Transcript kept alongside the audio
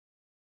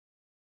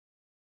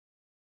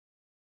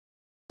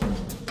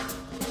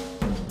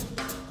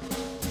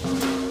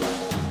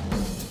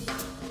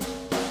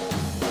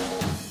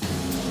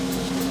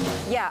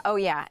yeah. Oh,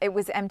 yeah. It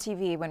was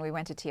MTV when we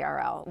went to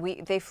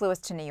TRL. They flew us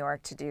to New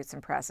York to do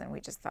some press, and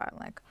we just thought,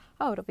 like,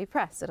 oh, it'll be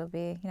press. It'll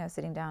be, you know,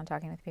 sitting down,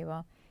 talking with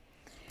people.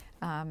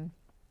 Times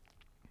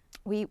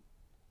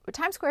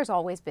Square is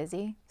always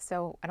busy,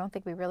 so I don't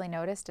think we really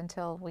noticed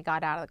until we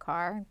got out of the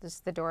car.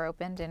 Just the door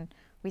opened, and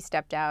we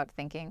stepped out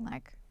thinking,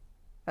 like,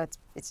 oh,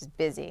 it's just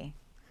busy.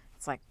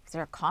 It's like, is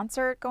there a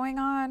concert going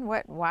on?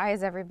 Why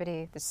is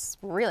everybody this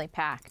really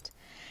packed?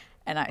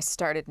 And I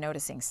started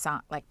noticing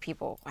like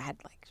people had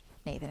like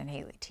Nathan and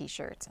Haley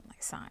T-shirts and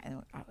like signs.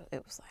 And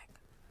it was like,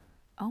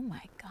 oh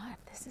my God,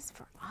 this is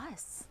for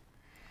us.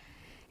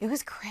 It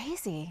was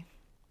crazy.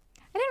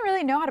 I didn't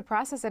really know how to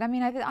process it. I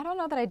mean, I don't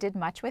know that I did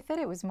much with it.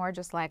 It was more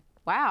just like,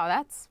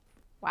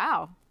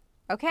 wow,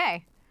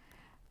 okay.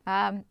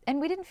 And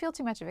we didn't feel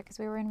too much of it because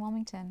we were in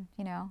Wilmington,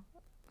 you know,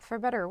 for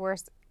better or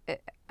worse.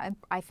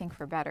 I think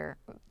for better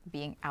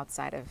being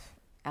outside of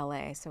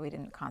LA, so we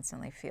didn't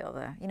constantly feel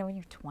the, you know, when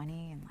you're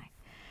 20 and like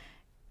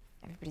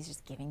everybody's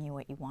just giving you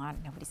what you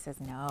want, nobody says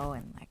no,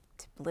 and like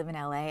to live in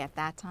LA at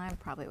that time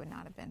probably would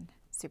not have been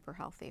super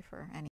healthy for any